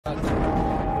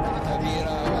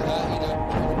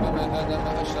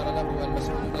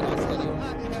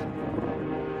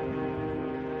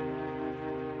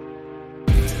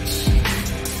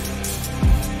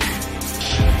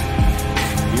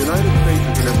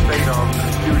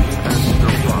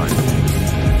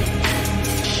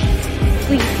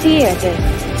fear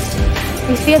this.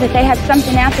 We fear that they have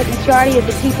something out that majority of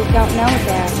the people don't know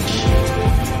about.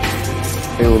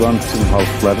 Olan tüm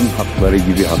halkların hakları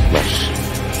gibi haklar.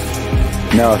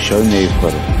 Ne aşağı ne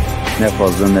yukarı. Ne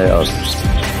fazla ne az.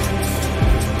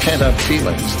 Pent-up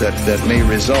feelings that may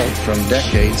result from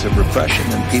decades of repression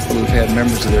and people who've had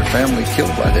members of their family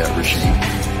killed by that regime.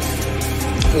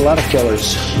 A lot of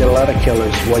killers. Get a lot of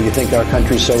killers. Why you think our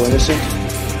country's so innocent?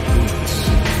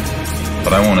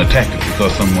 But I won't attack it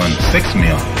because someone sicks me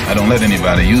on. I don't let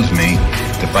anybody use me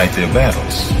to fight their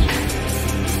battles.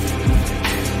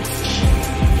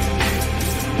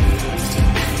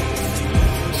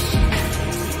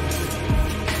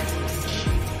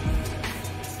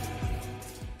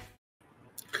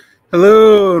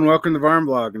 Hello and welcome to Varn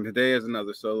Blog, and today is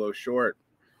another solo short.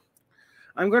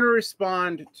 I'm going to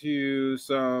respond to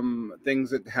some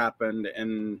things that happened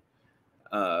in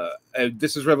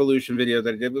This is Revolution video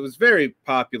that I did. It was very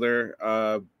popular.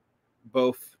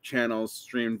 Both channels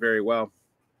streamed very well.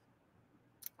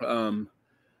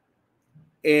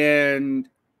 And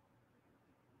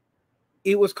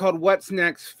it was called What's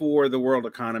Next for the World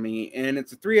Economy, and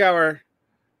it's a 3-hour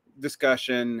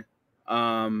discussion.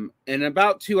 And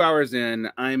about 2 hours in,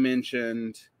 I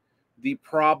mentioned the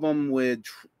problem with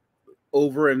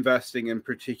over-investing in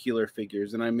particular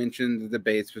figures. And I mentioned the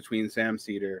debates between Sam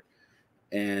Seder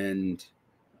and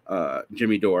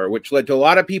Jimmy Dore, which led to a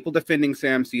lot of people defending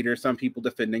Sam Seder, some people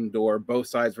defending Dore. Both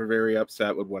sides were very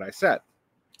upset with what I said.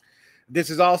 This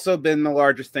has also been the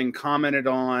largest thing commented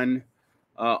on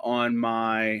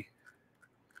my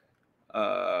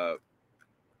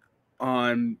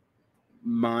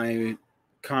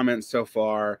comments so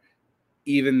far,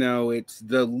 even though it's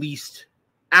the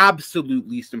absolute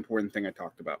least important thing I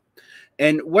talked about.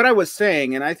 And what I was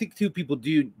saying, and I think two people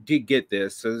did get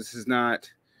this, so this is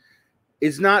not,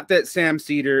 it's not that Sam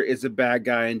Seder is a bad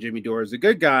guy and Jimmy Dore is a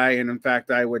good guy. And in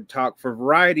fact, I would talk for a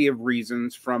variety of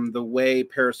reasons, from the way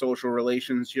parasocial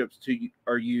relationships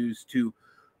are used to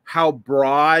how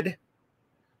broad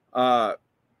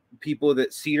people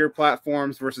that Seder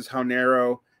platforms versus how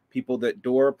narrow people that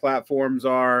Dore platforms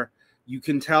are. You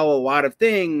can tell a lot of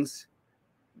things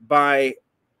by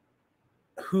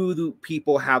who the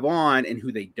people have on and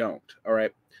who they don't. All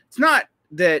right. It's not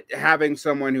that having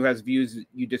someone who has views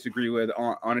you disagree with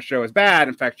on a show is bad.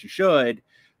 In fact, you should.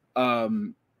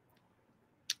 You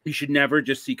should never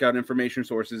just seek out information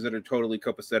sources that are totally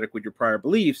copacetic with your prior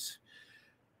beliefs.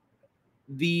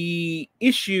 The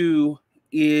issue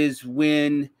is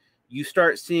when you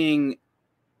start seeing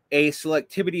a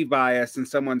selectivity bias and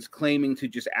someone's claiming to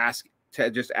just ask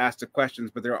the questions,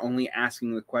 but they're only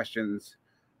asking the questions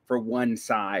for one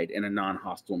side in a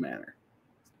non-hostile manner.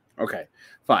 Okay,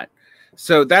 fine.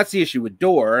 So that's the issue with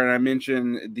Dore, and I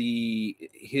mentioned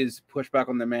his pushback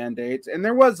on the mandates, and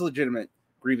there was legitimate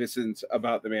grievances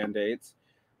about the mandates,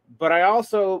 but I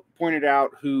also pointed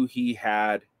out who he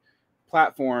had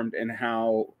platformed and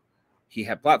how he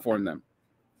had platformed them.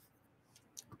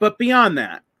 But beyond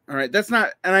that, all right, that's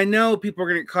not, and I know people are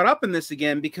going to get caught up in this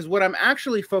again, because what I'm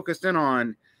actually focused in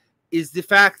on is the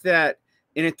fact that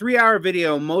in a 3-hour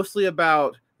video, mostly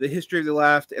about the history of the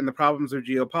left and the problems of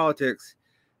geopolitics,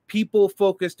 people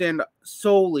focused in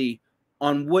solely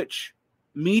on which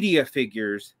media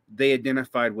figures they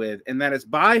identified with. And that is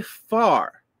by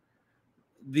far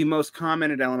the most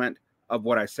commented element of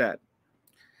what I said.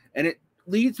 And it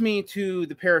leads me to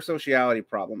the parasociality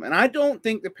problem. And I don't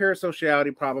think the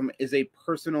parasociality problem is a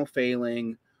personal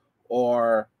failing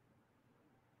or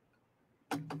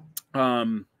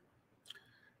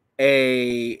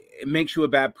it makes you a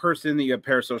bad person, that you have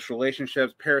parasocial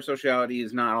relationships. Parasociality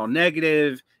is not all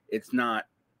negative. It's not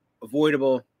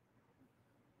avoidable.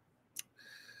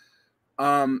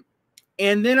 And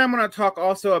then I'm going to talk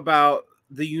also about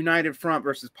the United Front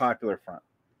versus Popular Front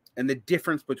and the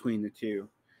difference between the two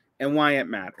and why it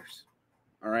matters.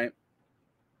 All right.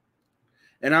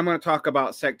 And I'm going to talk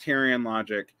about sectarian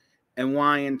logic and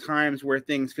why in times where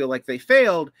things feel like they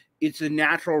failed, it's a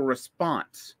natural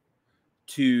response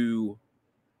to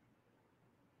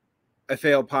a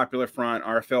failed Popular Front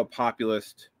or a failed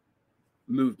populist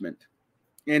movement.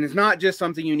 And it's not just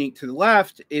something unique to the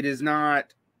left. It is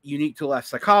not unique to left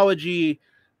psychology.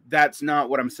 That's not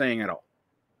what I'm saying at all.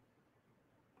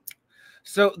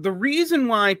 So the reason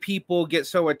why people get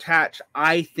so attached,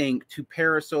 I think, to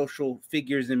parasocial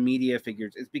figures and media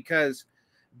figures is because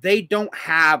they don't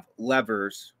have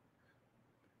levers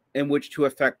in which to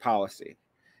affect policy.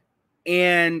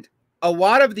 And a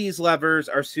lot of these levers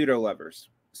are pseudo levers.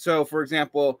 So, for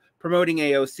example, promoting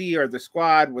AOC or the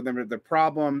squad, whatever the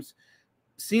problems,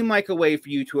 seem like a way for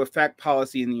you to affect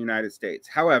policy in the United States.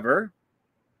 However,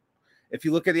 If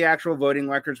you look at the actual voting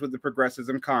records with the progressives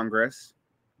in Congress,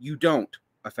 you don't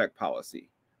affect policy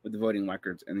with the voting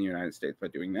records in the United States by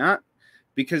doing that,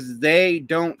 because they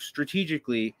don't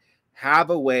strategically have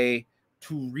a way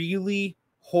to really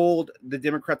hold the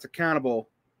Democrats accountable,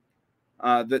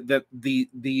 the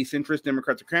centrist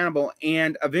Democrats accountable,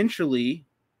 and eventually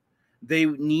they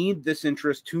need the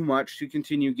centrists too much to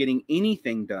continue getting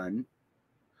anything done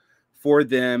for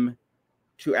them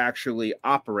to actually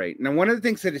operate. Now, one of the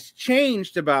things that has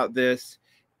changed about this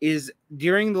is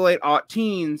during the late aught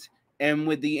teens and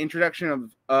with the introduction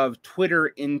of Twitter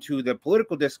into the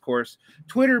political discourse,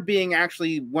 Twitter being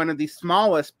actually one of the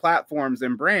smallest platforms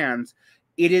and brands,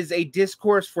 it is a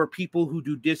discourse for people who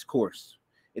do discourse.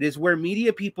 It is where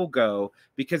media people go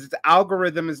because its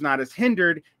algorithm is not as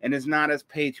hindered and is not as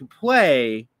pay to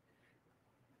play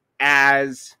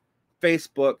as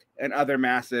Facebook and other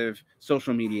massive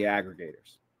social media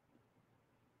aggregators.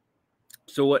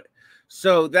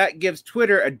 So that gives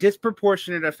Twitter a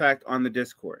disproportionate effect on the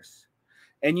discourse.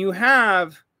 And you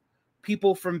have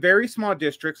people from very small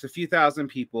districts, a few thousand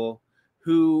people,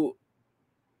 who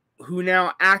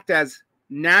now act as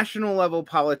national level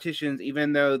politicians,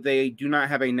 even though they do not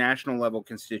have a national level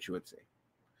constituency.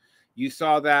 You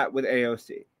saw that with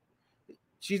AOC.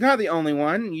 She's not the only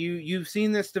one. You've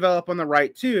seen this develop on the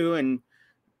right too, and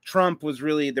Trump was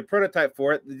really the prototype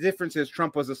for it. The difference is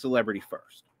Trump was a celebrity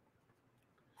first.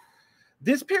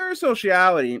 This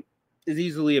parasociality is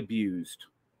easily abused.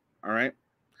 All right.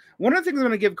 One of the things I'm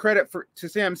going to give credit to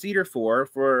Sam Cedar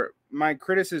for my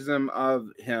criticism of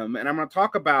him, and I'm going to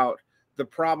talk about the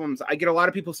problems. I get a lot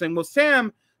of people saying, well,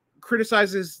 Sam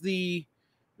criticizes the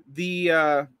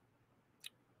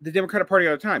Democratic Party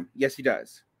all the time. Yes, he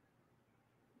does.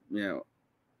 You know,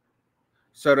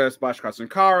 so does Bhaskar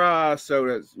Sankara, so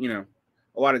does, you know,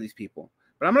 a lot of these people.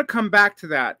 But I'm going to come back to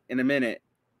that in a minute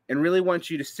and really want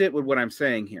you to sit with what I'm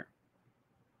saying here.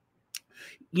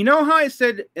 You know how I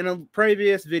said in a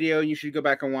previous video, and you should go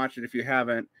back and watch it if you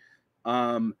haven't,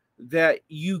 that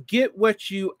you get what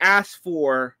you ask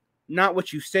for, not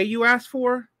what you say you asked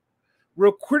for?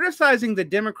 We're criticizing the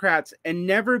Democrats and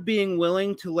never being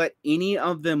willing to let any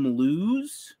of them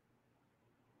lose,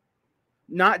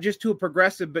 not just to a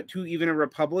progressive, but to even a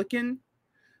Republican,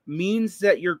 means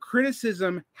that your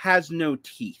criticism has no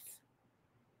teeth.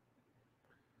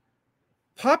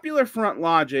 Popular front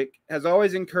logic has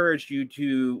always encouraged you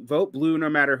to vote blue no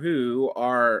matter who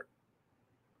are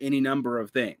any number of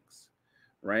things,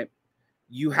 right?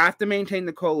 You have to maintain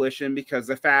the coalition because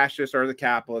the fascists or the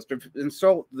capitalists,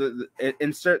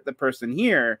 insert the person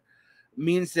here,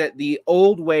 means that the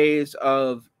old ways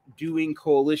of doing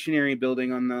coalitionary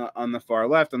building on the far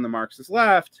left, on the Marxist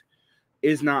left,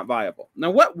 is not viable.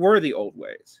 Now, what were the old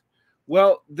ways?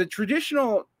 Well, the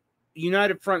traditional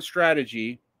United Front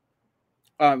strategy,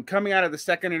 coming out of the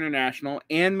Second International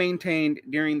and maintained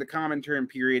during the Comintern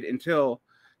period until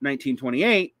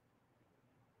 1928,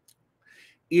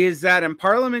 is that in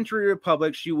parliamentary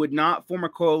republics, you would not form a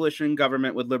coalition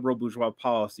government with liberal bourgeois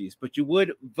policies, but you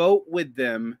would vote with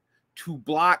them to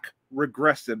block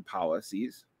regressive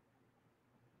policies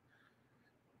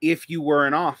if you were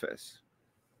in office.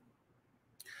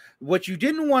 What you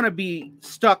didn't want to be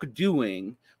stuck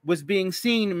doing was being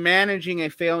seen managing a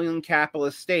failing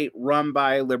capitalist state run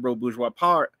by a liberal bourgeois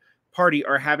party,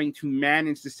 or having to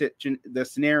manage the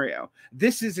scenario.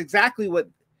 This is exactly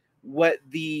what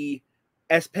the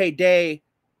SPD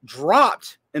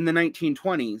dropped in the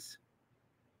 1920s,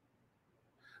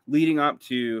 leading up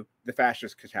to the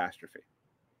fascist catastrophe.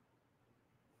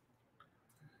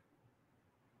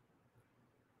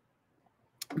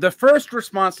 The first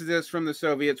response to this from the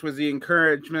Soviets was the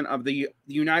encouragement of the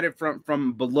United Front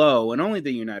from below, and only the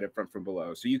United Front from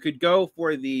below. So you could go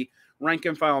for the rank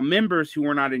and file members who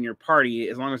were not in your party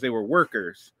as long as they were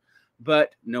workers,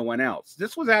 but no one else.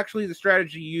 This was actually the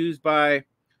strategy used by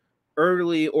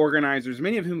early organizers,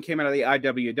 many of whom came out of the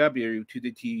IWW to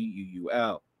the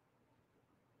TUUL.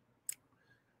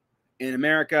 In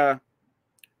America,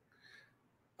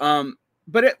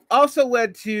 but it also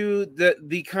led to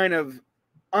the kind of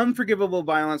unforgivable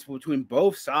violence between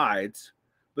both sides,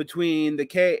 between the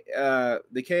KAPD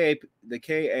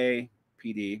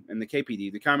and the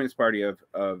KPD, the Communist Party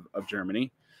of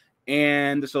Germany,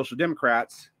 and the Social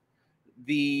Democrats.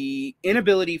 The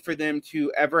inability for them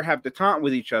to ever have detente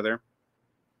with each other,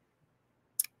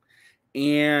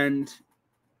 and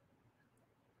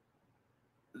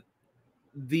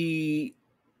the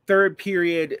third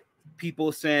period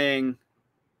people saying,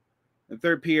 the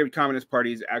third period Communist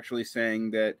parties actually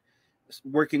saying that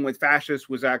working with fascists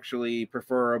was actually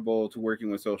preferable to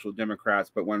working with social democrats,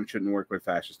 but one shouldn't work with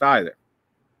fascists either.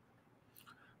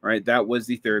 right? That was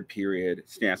the third period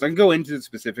stance. I can go into the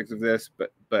specifics of this,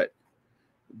 but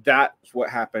that's what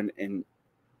happened in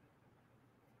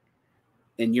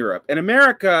Europe. In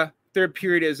America, third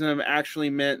periodism actually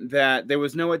meant that there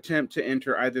was no attempt to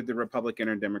enter either the Republican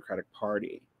or Democratic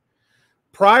Party.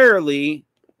 Priorly,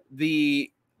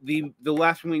 the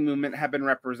left-wing movement had been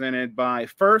represented by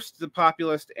first the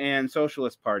populist and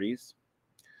socialist parties,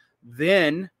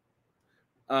 then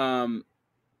the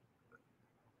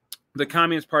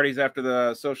communist parties after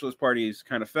the socialist parties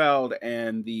kind of failed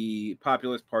and the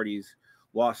populist parties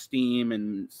lost steam,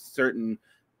 and certain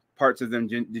parts of them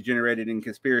degenerated in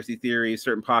conspiracy theories.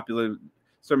 Certain parts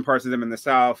of them in the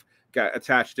South got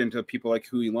attached into people like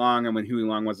Huey Long, and when Huey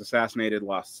Long was assassinated,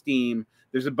 lost steam.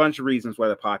 There's a bunch of reasons why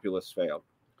the populists failed.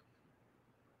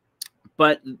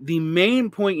 But the main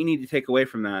point you need to take away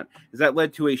from that is that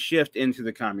led to a shift into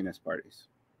the communist parties.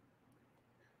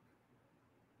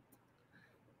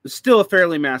 It's still a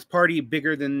fairly mass party,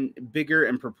 bigger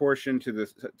in proportion to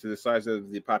the size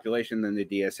of the population than the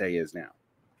DSA is now.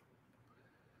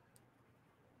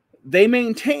 They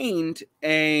maintained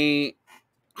a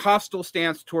hostile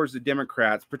stance towards the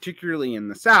Democrats, particularly in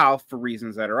the South, for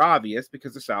reasons that are obvious,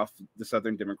 because the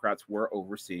Southern Democrats were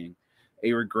overseeing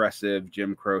a regressive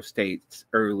Jim Crow state's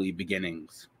early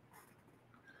beginnings.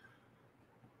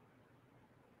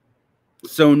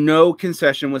 So no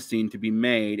concession was seen to be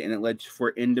made, and it led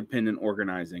for independent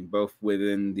organizing, both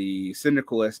within the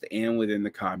syndicalist and within the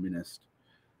communist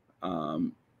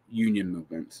union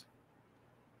movements.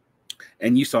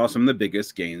 And you saw some of the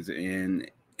biggest gains in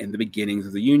the beginnings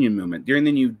of the union movement. During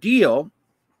the New Deal,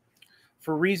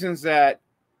 for reasons that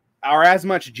are as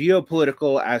much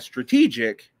geopolitical as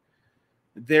strategic,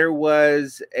 there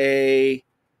was a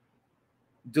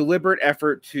deliberate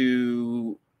effort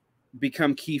to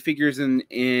become key figures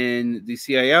in the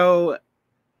CIO.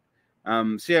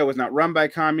 CIO was not run by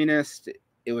communists.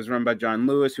 It was run by John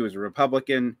Lewis, who was a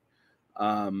Republican.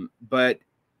 But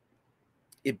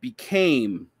it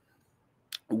became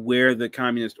where the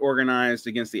communists organized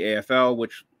against the AFL,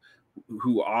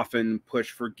 who often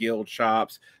pushed for guild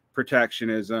shops,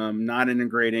 protectionism, not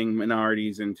integrating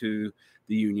minorities into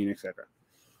the union, etc.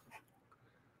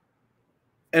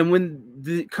 And when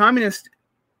the communists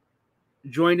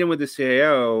joined in with the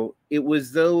CIO, it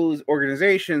was those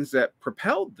organizations that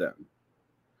propelled them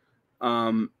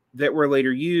that were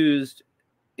later used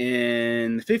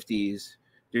in the 50s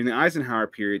during the Eisenhower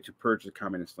period to purge the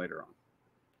communists later on.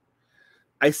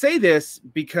 I say this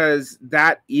because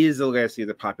that is the legacy of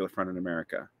the Popular Front in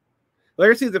America. The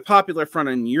legacy of the Popular Front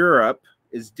in Europe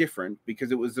is different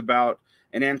because it was about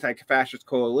an anti-fascist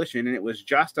coalition, and it was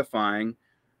justifying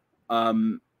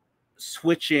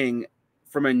switching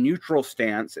from a neutral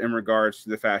stance in regards to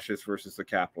the fascists versus the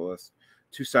capitalists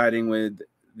to siding with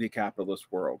the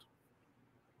capitalist world.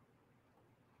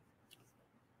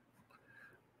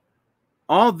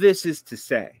 All this is to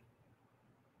say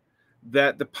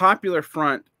that the Popular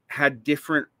Front had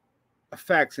different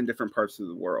effects in different parts of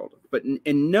the world, but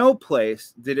in no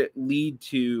place did it lead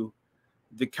to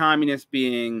the communists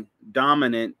being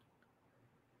dominant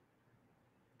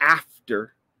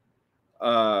after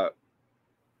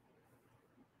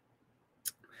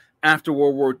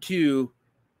World War II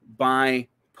by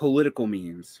political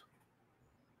means.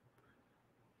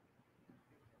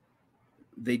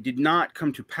 They did not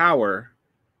come to power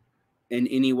in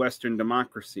any Western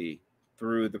democracy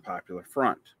through the Popular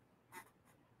Front.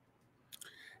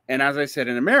 And as I said,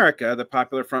 in America, the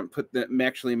Popular Front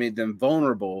actually made them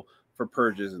vulnerable for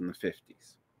purges in the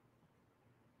 50s.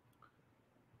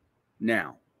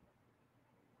 Now,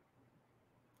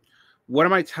 what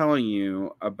am I telling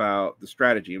you about the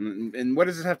strategy? And what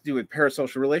does this have to do with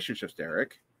parasocial relationships,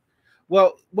 Derek?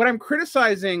 Well, what I'm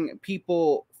criticizing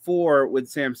people for with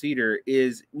Sam Seder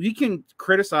is we can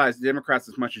criticize the Democrats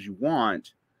as much as you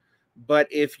want, but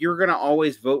if you're going to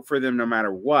always vote for them no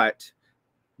matter what,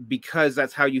 because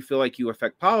that's how you feel like you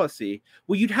affect policy,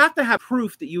 well, you'd have to have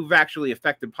proof that you've actually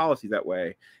affected policy that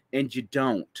way, and you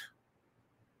don't.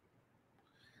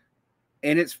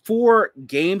 And it's for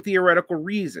game theoretical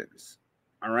reasons.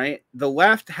 All right. The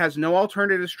left has no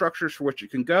alternative structures for which it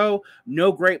can go,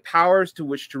 no great powers to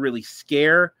which to really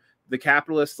scare the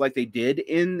capitalists like they did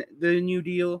in the New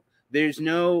Deal. There's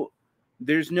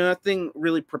nothing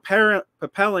really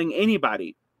propelling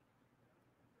anybody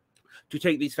to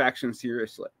take these factions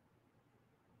seriously.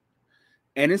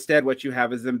 And instead, what you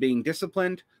have is them being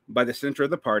disciplined by the center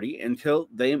of the party until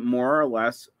they more or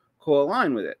less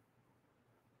co-align with it.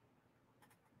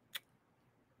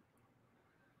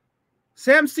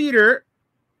 Sam Seder,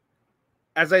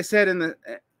 as I said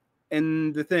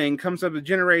in the thing, comes of a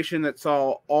generation that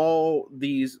saw all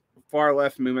these far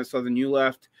left movement, saw the New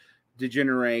Left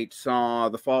degenerate, saw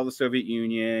the fall of the Soviet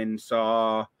Union,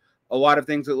 saw a lot of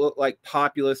things that look like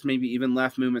populist, maybe even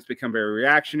left movements become very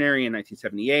reactionary in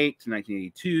 1978 to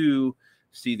 1982,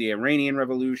 see the Iranian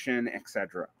Revolution,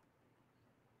 etc.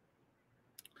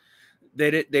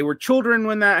 They were children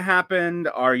when that happened,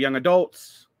 are young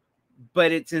adults,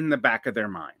 but it's in the back of their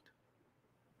mind.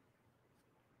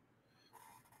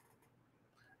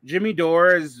 Jimmy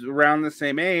Dore is around the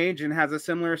same age and has a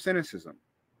similar cynicism.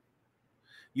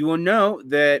 You will note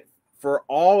that for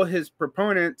all his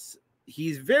proponents,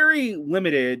 he's very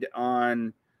limited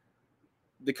on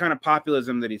the kind of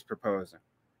populism that he's proposing.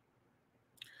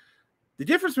 The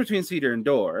difference between Cedar and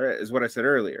Dore is what I said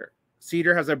earlier.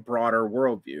 Cedar has a broader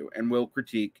worldview and will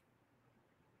critique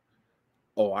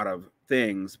a lot of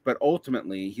things, but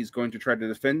ultimately he's going to try to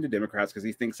defend the Democrats because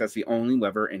he thinks that's the only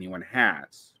lever anyone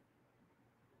has.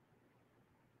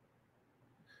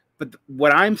 But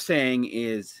what I'm saying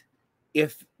is,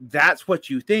 if that's what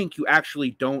you think, you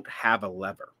actually don't have a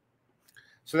lever.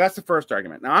 So that's the first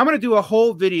argument. Now, I'm going to do a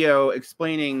whole video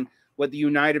explaining what the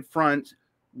United Front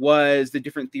was, the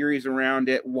different theories around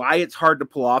it, why it's hard to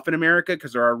pull off in America,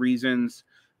 because there are reasons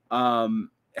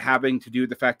having to do with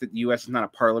the fact that the U.S. is not a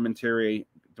parliamentary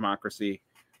democracy.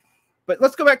 But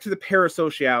let's go back to the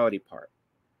parasociality part.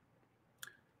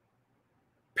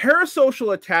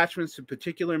 Parasocial attachments to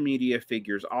particular media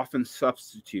figures often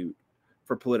substitute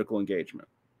for political engagement.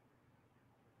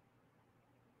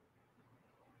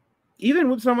 Even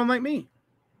with someone like me.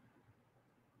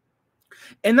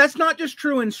 And that's not just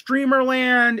true in streamer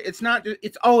land. It's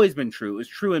always been true. It's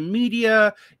true in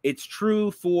media. It's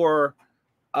true for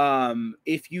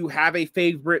if you have a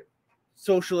favorite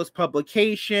socialist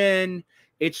publication.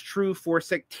 It's true for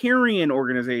sectarian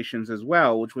organizations as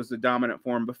well, which was the dominant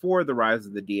form before the rise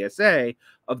of the DSA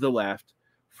of the left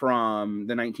from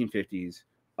the 1950s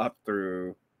up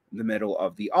through the middle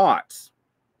of the aughts.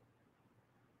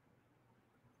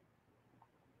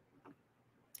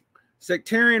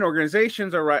 Sectarian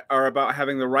organizations are about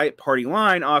having the right party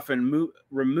line, often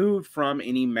removed from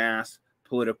any mass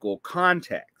political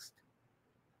context.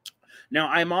 Now,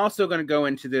 I'm also going to go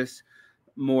into this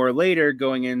more later,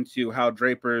 going into how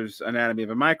Draper's Anatomy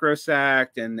of a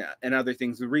Microsect and other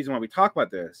things, the reason why we talk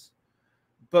about this.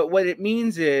 But what it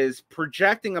means is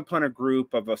projecting upon a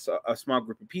group of a small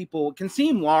group of people can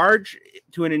seem large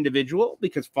to an individual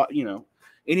because, you know,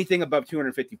 anything above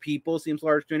 250 people seems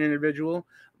large to an individual.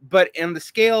 But in the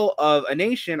scale of a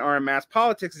nation or in mass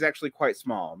politics is actually quite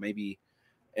small. Maybe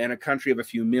in a country of a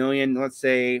few million, let's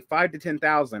say 5 to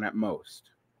 10,000 at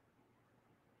most.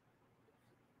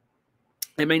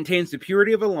 It maintains the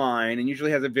purity of a line and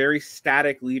usually has a very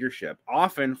static leadership,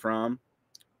 often from,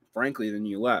 frankly, the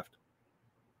New Left.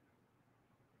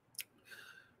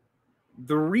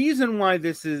 The reason why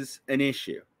this is an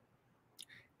issue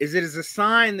is it is a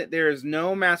sign that there is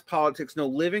no mass politics, no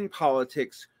living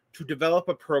politics to develop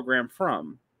a program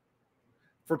from,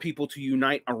 for people to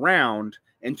unite around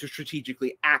and to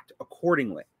strategically act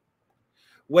accordingly.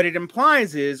 What it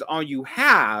implies is all you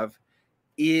have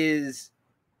is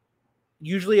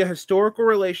usually a historical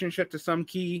relationship to some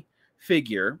key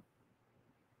figure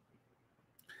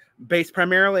based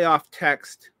primarily off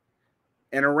text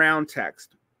and around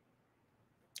text.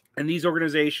 And these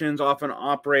organizations often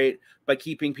operate by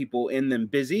keeping people in them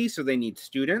busy, so they need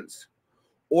students,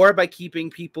 or by keeping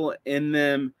people in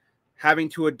them having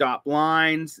to adopt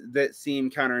lines that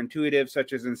seem counterintuitive,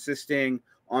 such as insisting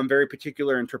on very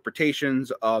particular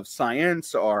interpretations of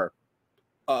science or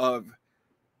of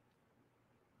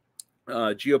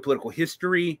geopolitical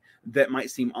history that might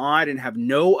seem odd and have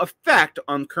no effect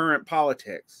on current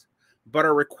politics, but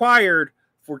are required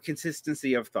for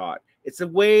consistency of thought. It's a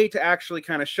way to actually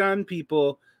kind of shun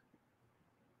people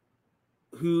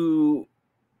who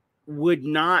would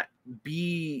not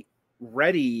be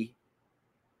ready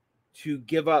to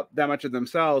give up that much of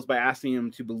themselves by asking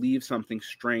them to believe something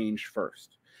strange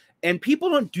first. And people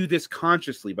don't do this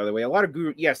consciously, by the way. A lot of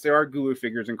guru, yes, there are guru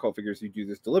figures and cult figures who do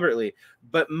this deliberately,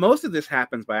 but most of this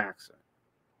happens by accident.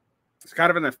 It's kind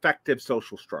of an effective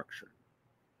social structure.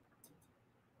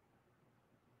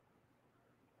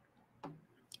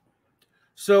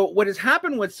 So what has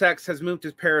happened with sects has moved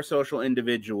to parasocial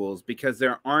individuals because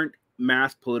there aren't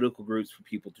mass political groups for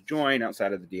people to join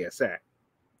outside of the DSA.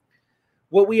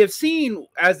 What we have seen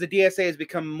as the DSA has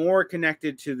become more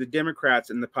connected to the Democrats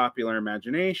in the popular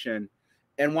imagination,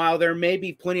 and while there may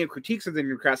be plenty of critiques of the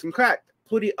Democrats, in fact,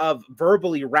 plenty of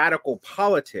verbally radical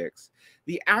politics,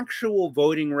 the actual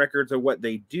voting records of what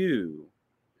they do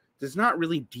does not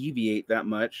really deviate that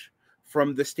much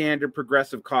from the standard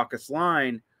progressive caucus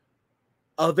line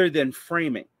other than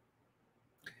framing.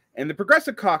 And the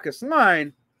Progressive Caucus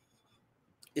line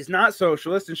is not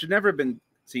socialist and should never have been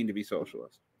seen to be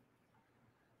socialist.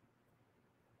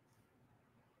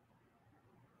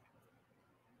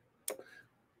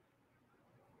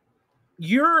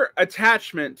 Your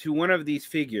attachment to one of these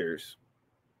figures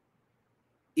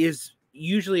is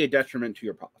usually a detriment to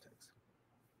your politics.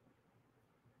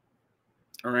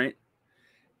 All right?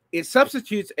 It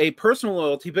substitutes a personal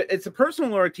loyalty, but it's a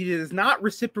personal loyalty that is not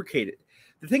reciprocated.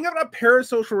 The thing about a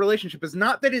parasocial relationship is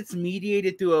not that it's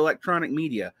mediated through electronic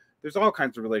media. There's all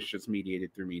kinds of relationships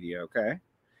mediated through media, okay?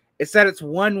 It's that it's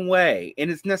one way, and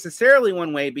it's necessarily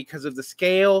one way because of the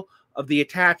scale of the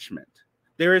attachment.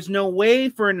 There is no way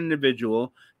for an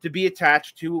individual to be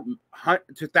attached to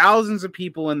thousands of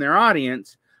people in their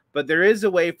audience, but there is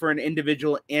a way for an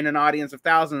individual in an audience of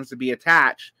thousands to be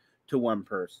attached to one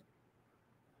person.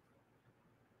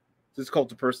 This is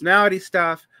cult of personality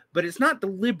stuff, but it's not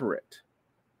deliberate.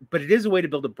 But it is a way to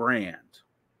build a brand.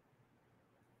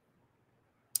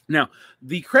 Now,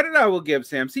 the credit I will give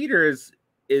Sam Seder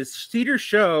is Seder's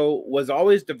show was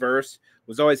always diverse,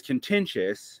 was always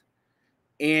contentious,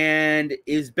 and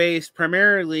is based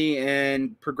primarily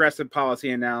in progressive policy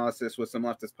analysis with some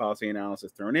leftist policy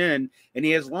analysis thrown in. And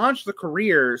he has launched the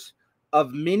careers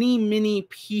of many, many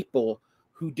people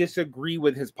who disagree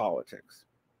with his politics.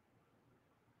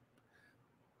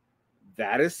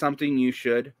 That is something you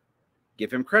should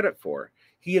give him credit for.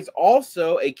 He is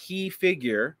also a key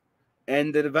figure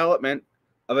in the development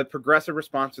of a progressive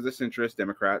response to the centrist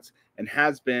Democrats and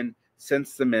has been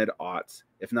since the mid-aughts,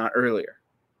 if not earlier.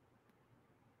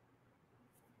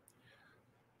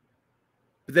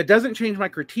 But that doesn't change my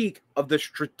critique of the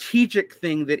strategic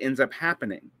thing that ends up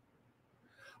happening.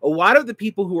 A lot of the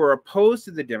people who are opposed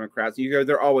to the Democrats, you go,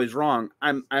 they're always wrong.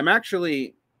 I'm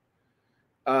actually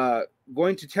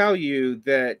going to tell you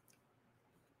that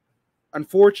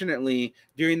unfortunately,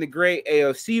 during the great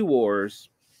AOC wars,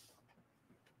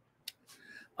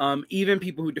 even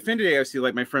people who defended AOC,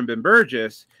 like my friend Ben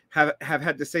Burgess, have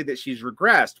had to say that she's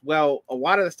regressed. Well, a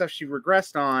lot of the stuff she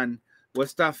regressed on was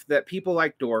stuff that people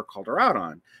like Dorr called her out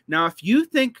on. Now, if you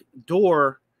think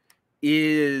Dorr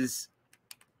is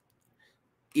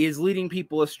leading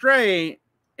people astray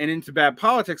and into bad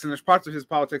politics, and there's parts of his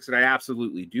politics that I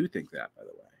absolutely do think that, by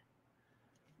the way,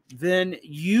 then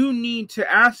you need to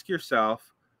ask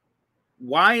yourself,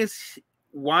 why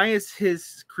is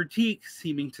his critique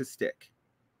seeming to stick?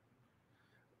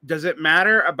 Does it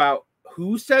matter about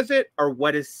who says it or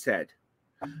what is said?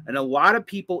 And a lot of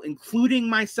people, including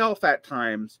myself at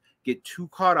times, get too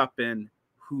caught up in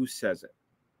who says it.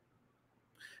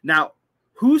 Now,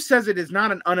 who says it is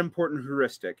not an unimportant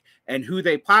heuristic, and who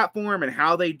they platform and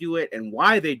how they do it and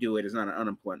why they do it is not an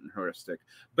unimportant heuristic.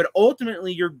 But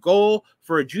ultimately, your goal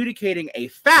for adjudicating a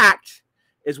fact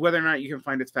is whether or not you can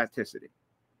find its facticity.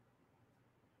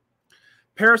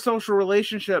 Parasocial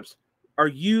relationships are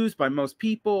used by most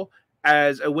people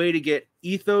as a way to get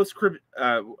ethos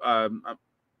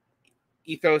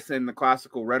in the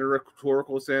classical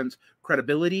rhetorical sense,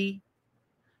 credibility,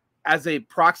 as a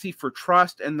proxy for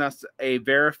trust and thus a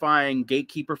verifying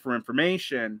gatekeeper for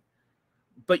information.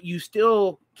 But you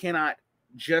still cannot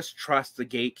just trust the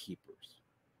gatekeepers,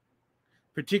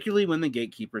 particularly when the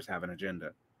gatekeepers have an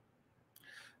agenda.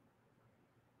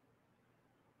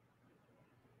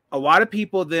 A lot of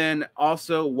people then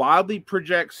also wildly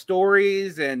project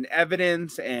stories and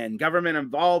evidence and government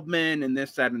involvement and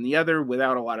this, that, and the other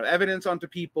without a lot of evidence onto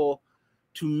people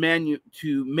to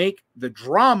make the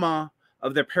drama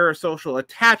of their parasocial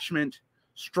attachment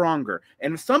stronger.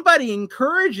 And if somebody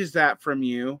encourages that from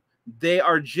you, they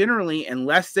are generally,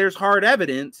 unless there's hard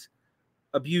evidence,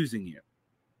 abusing you.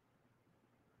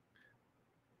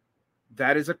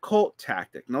 That is a cult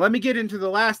tactic. Now, let me get into the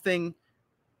last thing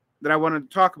that I wanted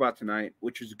to talk about tonight,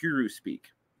 which is guru speak.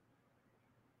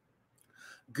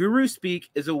 Guru speak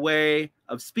is a way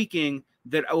of speaking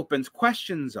that opens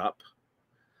questions up,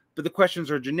 but the questions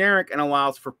are generic and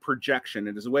allows for projection.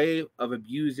 It is a way of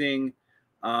abusing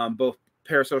both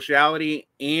parasociality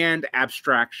and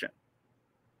abstraction.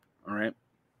 All right.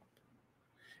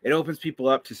 It opens people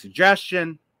up to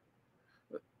suggestion,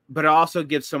 but it also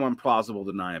gives someone plausible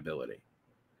deniability.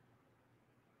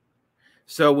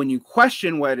 So when you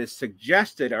question what is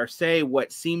suggested or say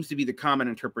what seems to be the common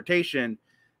interpretation,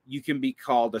 you can be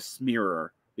called a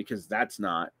smearer because that's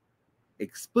not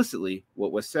explicitly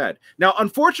what was said. Now,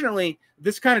 unfortunately,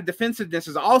 this kind of defensiveness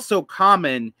is also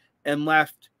common in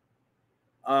left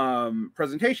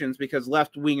presentations because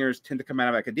left-wingers tend to come out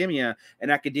of academia,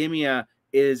 and academia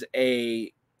is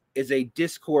a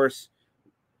discourse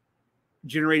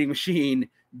generating machine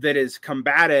that is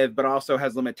combative but also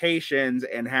has limitations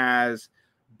and has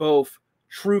both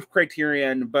truth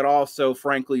criterion, but also,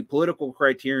 frankly, political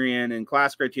criterion and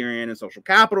class criterion and social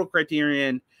capital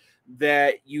criterion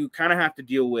that you kind of have to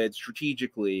deal with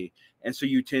strategically. And so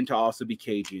you tend to also be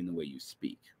cagey in the way you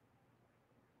speak.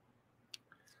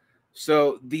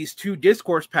 So these two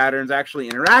discourse patterns actually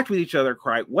interact with each other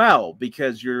quite well,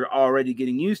 because you're already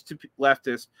getting used to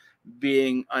leftists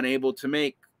being unable to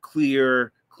make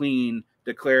clear, clean,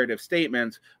 declarative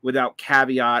statements without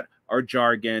caveat or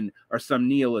jargon or some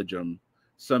neologism,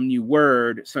 some new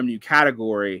word, some new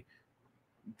category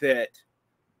that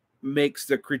makes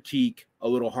the critique a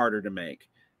little harder to make.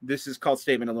 This is called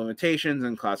statement of limitations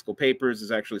in classical papers.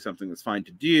 Is actually something that's fine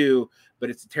to do, but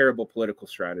it's a terrible political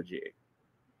strategy.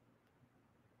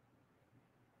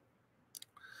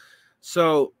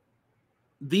 So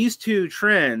these two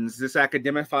trends, this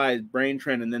academicified brain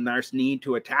trend, and then there's need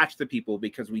to attach to people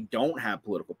because we don't have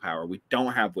political power. We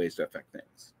don't have ways to affect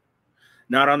things,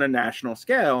 not on a national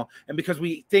scale. And because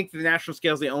we think the national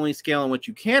scale is the only scale in which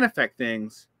you can affect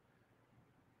things,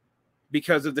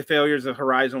 because of the failures of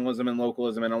horizonalism and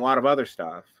localism and a lot of other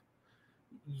stuff,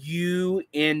 you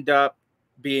end up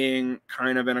being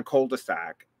kind of in a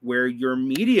cul-de-sac where your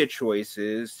media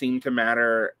choices seem to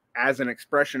matter as an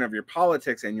expression of your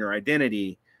politics and your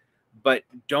identity, but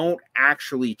don't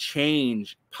actually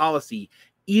change policy,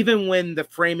 even when the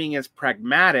framing is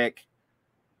pragmatic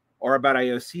or about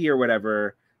IOC or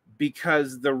whatever,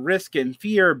 because the risk and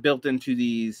fear built into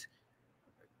these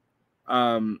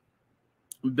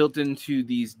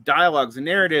dialogues and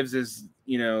narratives is,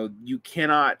 you know, you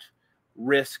cannot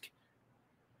risk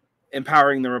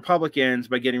empowering the Republicans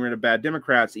by getting rid of bad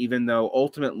Democrats, even though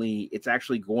ultimately it's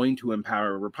actually going to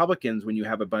empower Republicans when you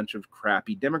have a bunch of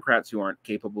crappy Democrats who aren't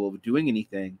capable of doing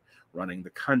anything running the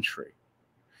country.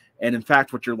 And in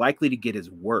fact, what you're likely to get is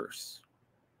worse.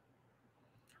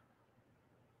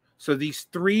 So these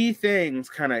three things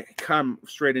kind of come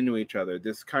straight into each other.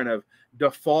 This kind of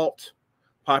default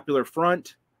popular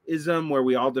frontism where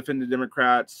we all defend the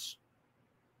Democrats,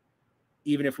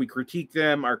 even if we critique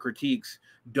them, our critiques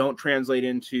don't translate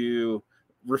into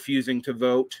refusing to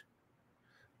vote,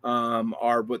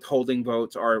 are withholding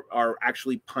votes, are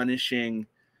actually punishing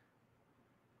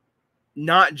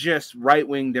not just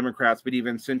right-wing Democrats, but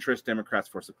even centrist Democrats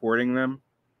for supporting them.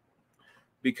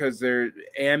 Because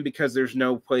there's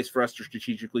no place for us to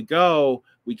strategically go,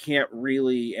 we can't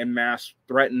really en masse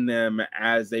threaten them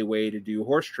as a way to do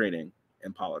horse trading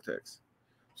in politics.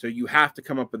 So you have to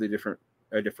come up with a different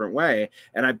way.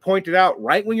 And I pointed out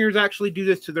right-wingers actually do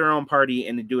this to their own party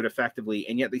and they do it effectively,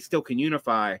 and yet they still can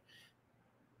unify.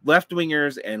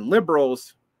 Left-wingers and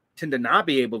liberals tend to not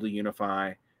be able to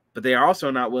unify, but they are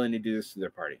also not willing to do this to their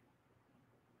party.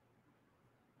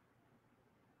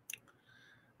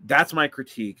 That's my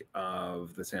critique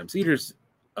of the Sam Cedars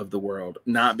of the world,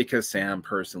 not because Sam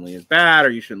personally is bad or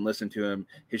you shouldn't listen to him.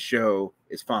 His show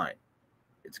is fine.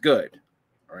 It's good.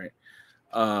 All right.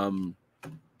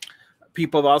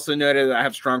 People have also noted that I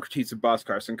have strong critiques of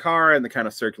Bhaskar Sankara and the kind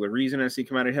of circular reason I see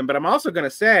come out of him. But I'm also going to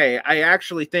say I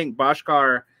actually think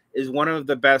Bhaskar is one of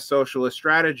the best socialist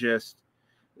strategists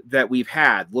that we've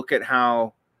had. Look at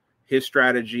how his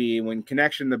strategy, when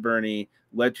connection to Bernie,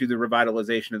 led to the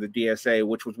revitalization of the DSA,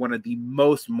 which was one of the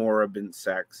most moribund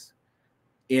sects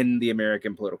in the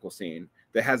American political scene,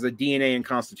 that has a DNA and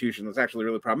constitution that's actually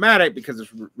really problematic because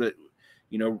it's,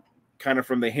 you know, kind of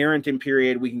from the Harrington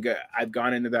period. We can go, I've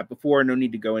gone into that before, no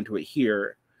need to go into it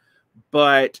here,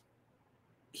 but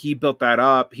he built that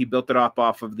up. He built it up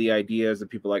off of the ideas of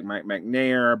people like Mike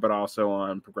McNair, but also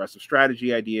on progressive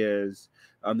strategy ideas,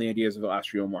 on the ideas of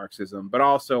industrial Marxism, but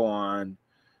also on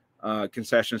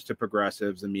concessions to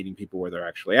progressives and meeting people where they're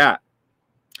actually at.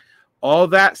 All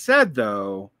that said,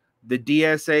 though, the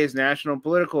DSA's national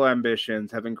political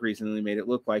ambitions have increasingly made it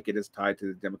look like it is tied to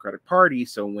the Democratic Party.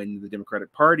 So when the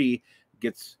Democratic Party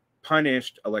gets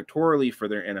punished electorally for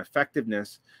their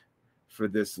ineffectiveness for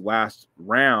this last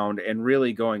round, and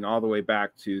really going all the way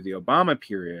back to the Obama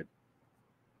period,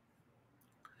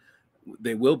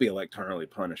 they will be electorally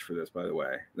punished for this, by the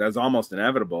way. That's almost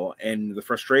inevitable. And the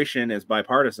frustration is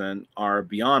bipartisan, are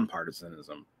beyond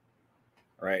partisanism,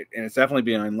 right? And it's definitely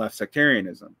beyond left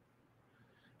sectarianism.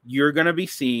 You're going to be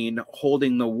seen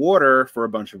holding the water for a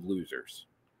bunch of losers.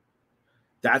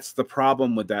 That's the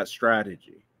problem with that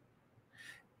strategy.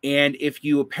 And if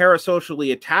you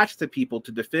parasocially attach to people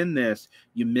to defend this,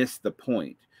 you miss the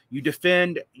point. You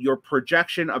defend your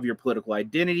projection of your political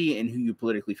identity and who you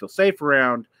politically feel safe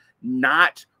around,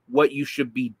 not what you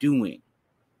should be doing.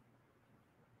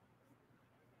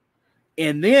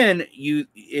 And then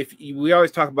we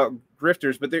always talk about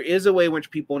grifters, but there is a way in which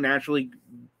people naturally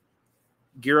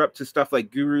gear up to stuff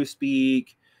like guru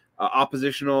speak,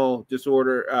 oppositional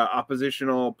disorder,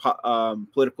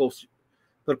 political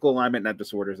alignment, not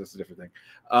disorders. That's a different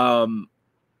thing.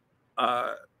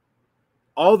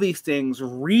 All these things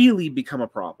really become a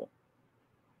problem.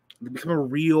 They become a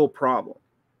real problem.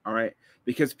 All right.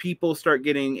 Because people start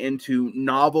getting into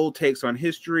novel takes on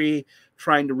history,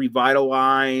 trying to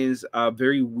revitalize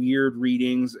very weird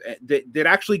readings that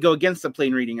actually go against the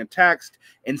plain reading of text,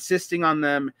 insisting on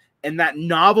them, and that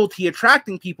novelty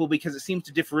attracting people because it seems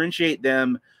to differentiate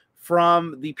them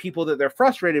from the people that they're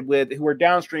frustrated with, who are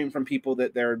downstream from people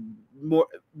that they're more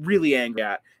really angry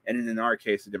at, and in our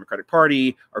case, the Democratic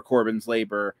Party or Corbyn's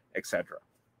Labor, etc.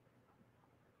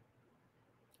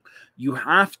 You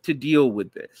have to deal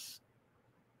with this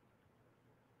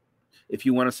if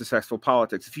you want a successful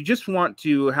politics. If you just want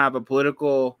to have a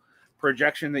political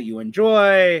projection that you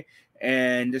enjoy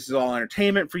and this is all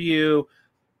entertainment for you,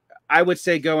 I would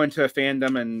say go into a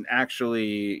fandom and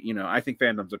actually, I think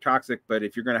fandoms are toxic, but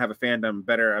if you're going to have a fandom,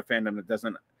 better a fandom that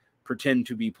doesn't pretend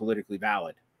to be politically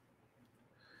valid.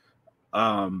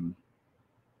 Than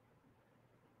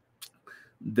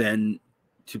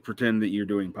to pretend that you're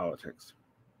doing politics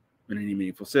in any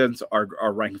meaningful sense, or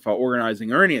rank and file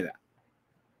organizing or any of that.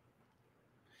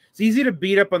 It's easy to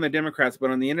beat up on the Democrats, but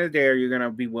on the end of the day, you're going to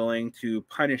be willing to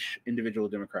punish individual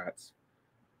Democrats.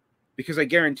 Because I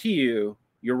guarantee you,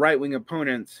 your right-wing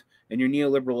opponents and your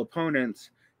neoliberal opponents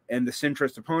and the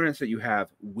centrist opponents that you have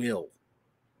will.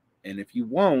 And if you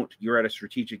won't, you're at a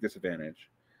strategic disadvantage.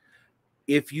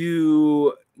 If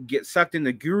you get sucked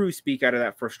into guru speak out of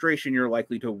that frustration, you're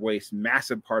likely to waste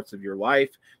massive parts of your life,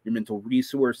 your mental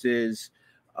resources.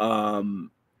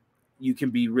 You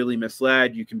can be really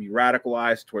misled. You can be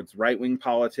radicalized towards right-wing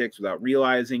politics without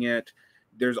realizing it.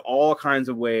 There's all kinds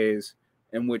of ways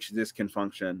in which this can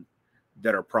function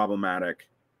that are problematic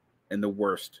in the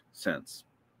worst sense.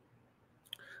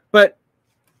 But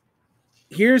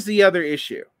here's the other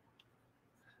issue.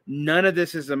 None of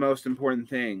this is the most important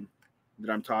thing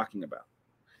that I'm talking about.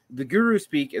 The guru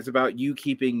speak is about you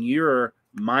keeping your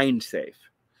mind safe.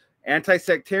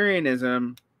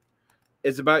 Anti-sectarianism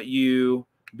is about you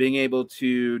being able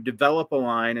to develop a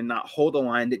line and not hold a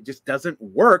line that just doesn't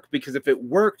work, because if it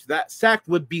worked, that sect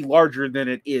would be larger than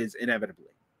it is inevitably.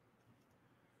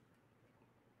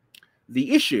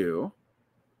 The issue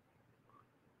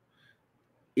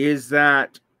is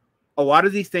that a lot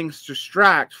of these things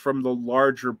distract from the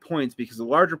larger points, because the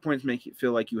larger points make it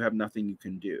feel like you have nothing you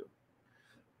can do.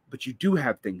 But you do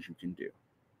have things you can do.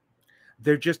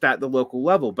 They're just at the local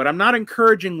level. But I'm not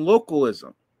encouraging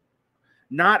localism.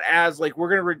 Not as like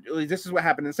this is what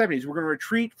happened in the 70s. We're going to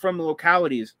retreat from the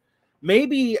localities.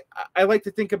 Maybe I like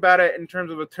to think about it in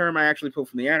terms of a term I actually pulled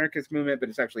from the anarchist movement, but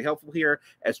it's actually helpful here,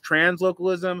 as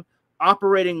translocalism,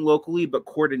 operating locally but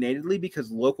coordinatedly,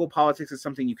 because local politics is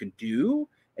something you can do,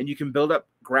 and you can build up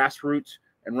grassroots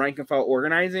and rank and file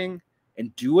organizing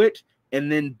and do it, and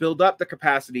then build up the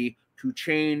capacity to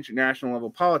change national level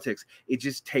politics. It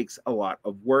just takes a lot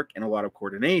of work and a lot of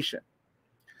coordination.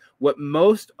 What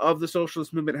most of the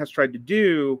socialist movement has tried to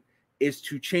do is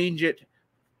to change it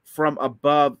from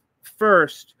above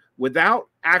first, without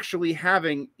actually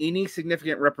having any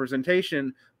significant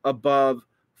representation above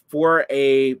for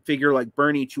a figure like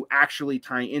Bernie to actually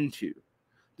tie into.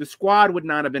 The squad would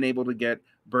not have been able to get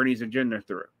Bernie's agenda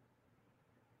through.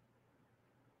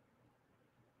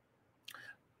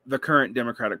 The current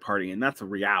Democratic Party, and that's a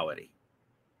reality.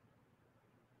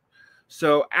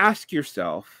 So ask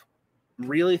yourself,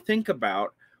 really think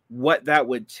about what that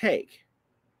would take.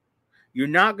 You're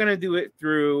not going to do it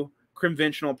through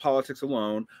conventional politics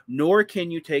alone, nor can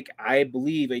you take, I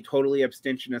believe, a totally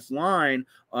abstentionist line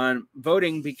on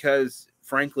voting, because,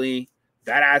 frankly,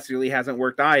 that actually hasn't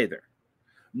worked either.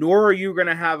 Nor are you going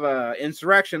to have an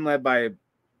insurrection led by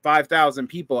 5,000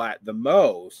 people at the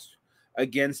most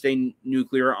against a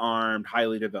nuclear-armed,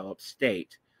 highly developed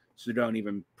state. So don't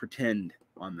even pretend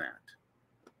on that.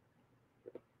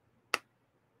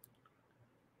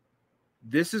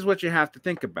 This is what you have to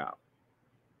think about.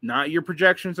 Not your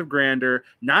projections of grandeur,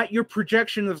 not your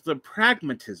projection of the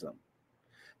pragmatism.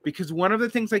 Because one of the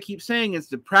things I keep saying is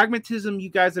the pragmatism you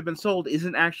guys have been sold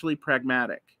isn't actually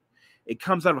pragmatic. It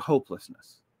comes out of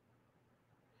hopelessness.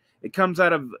 It comes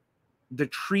out of the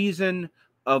treason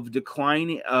of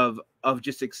declining, of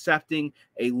just accepting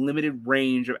a limited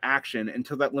range of action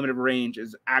until that limited range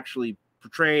is actually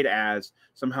portrayed as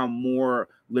somehow more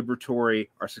liberatory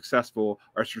or successful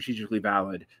or strategically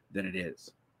valid than it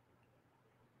is.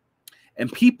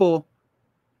 And people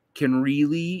can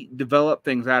really develop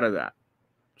things out of that.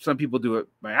 Some people do it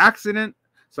by accident.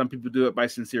 Some people do it by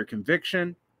sincere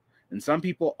conviction. And some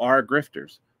people are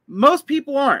grifters. Most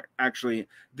people aren't, actually.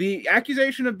 The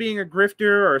accusation of being a grifter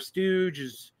or a stooge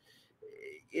is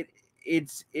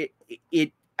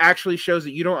it actually shows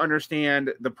that you don't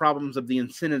understand the problems of the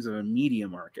incentives of a media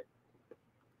market.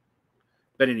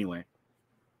 But anyway,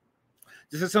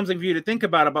 this is something for you to think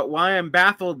about why I'm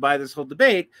baffled by this whole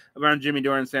debate around Jimmy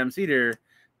Dore and Sam Cedar,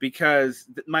 because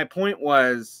my point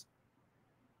was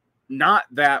not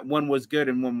that one was good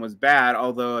and one was bad,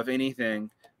 although if anything,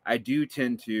 I do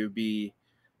tend to think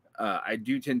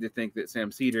that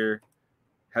Sam Cedar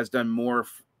has done more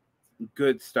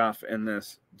good stuff in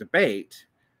this debate,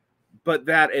 but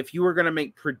that if you were going to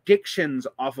make predictions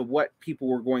off of what people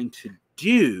were going to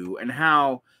do and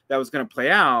how that was going to play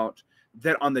out,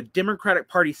 that on the Democratic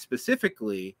Party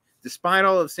specifically, despite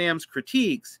all of Sam's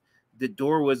critiques, the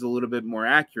Dore was a little bit more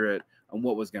accurate on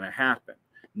what was going to happen.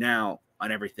 Now,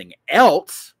 on everything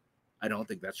else, I don't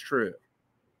think that's true.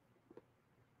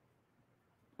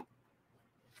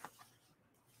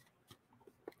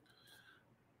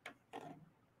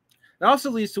 That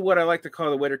also leads to what I like to call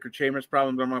the Whittaker-Chambers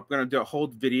problem, but I'm going to do a whole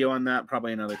video on that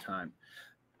probably another time.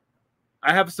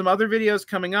 I have some other videos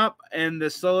coming up in the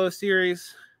solo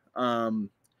series. We're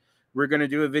going to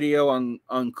do a video on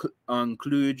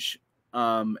kludge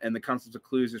and the concepts of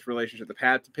kludge, this relationship, the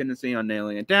path dependency, on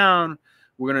nailing it down.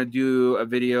 We're going to do a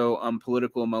video on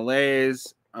political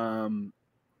malaise here on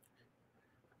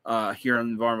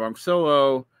Varn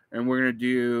Solo. And we're going to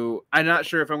do, I'm not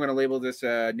sure if I'm going to label this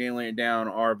Nailing It Down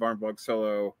or Varn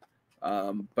Solo,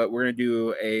 but we're going to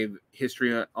do a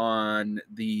history on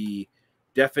the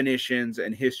definitions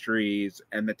and histories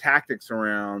and the tactics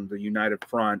around the United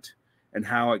Front and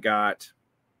how it got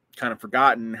kind of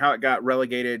forgotten, how it got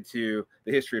relegated to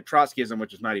the history of Trotskyism,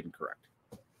 which is not even correct.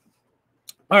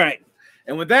 All right.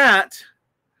 And with that,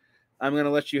 I'm going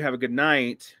to let you have a good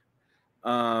night.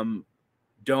 Don't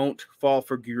fall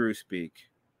for guru speak.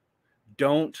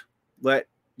 Don't let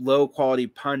low-quality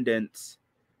pundits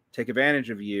take advantage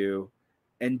of you,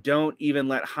 and don't even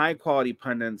let high-quality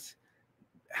pundits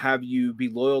have you be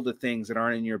loyal to things that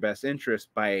aren't in your best interest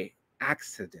by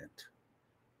accident.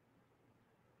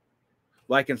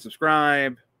 Like and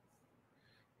subscribe.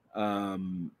 Follow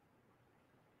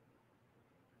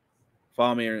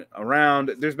me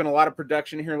around. There's been a lot of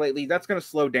production here lately. That's going to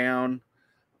slow down.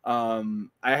 I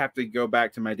have to go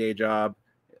back to my day job.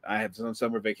 I have some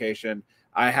summer vacation.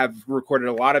 I have recorded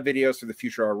a lot of videos for the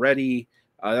future already.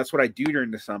 That's what I do during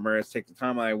the summer, is take the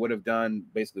time I would have done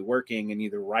basically working and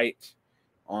either write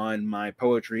on my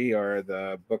poetry or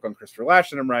the book on Christopher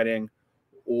Lash that I'm writing,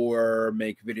 or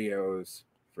make videos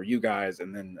for you guys,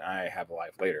 and then I have a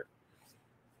life later.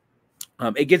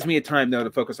 It gives me a time, though,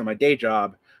 to focus on my day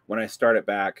job when I start it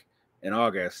back in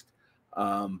August.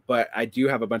 But I do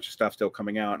have a bunch of stuff still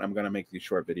coming out, and I'm going to make these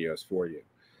short videos for you.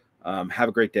 Have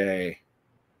a great day,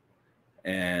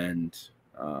 and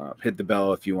hit the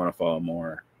bell if you want to follow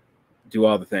more. Do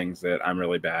all the things that I'm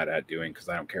really bad at doing because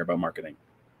I don't care about marketing.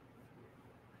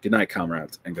 Good night,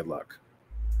 comrades, and good luck.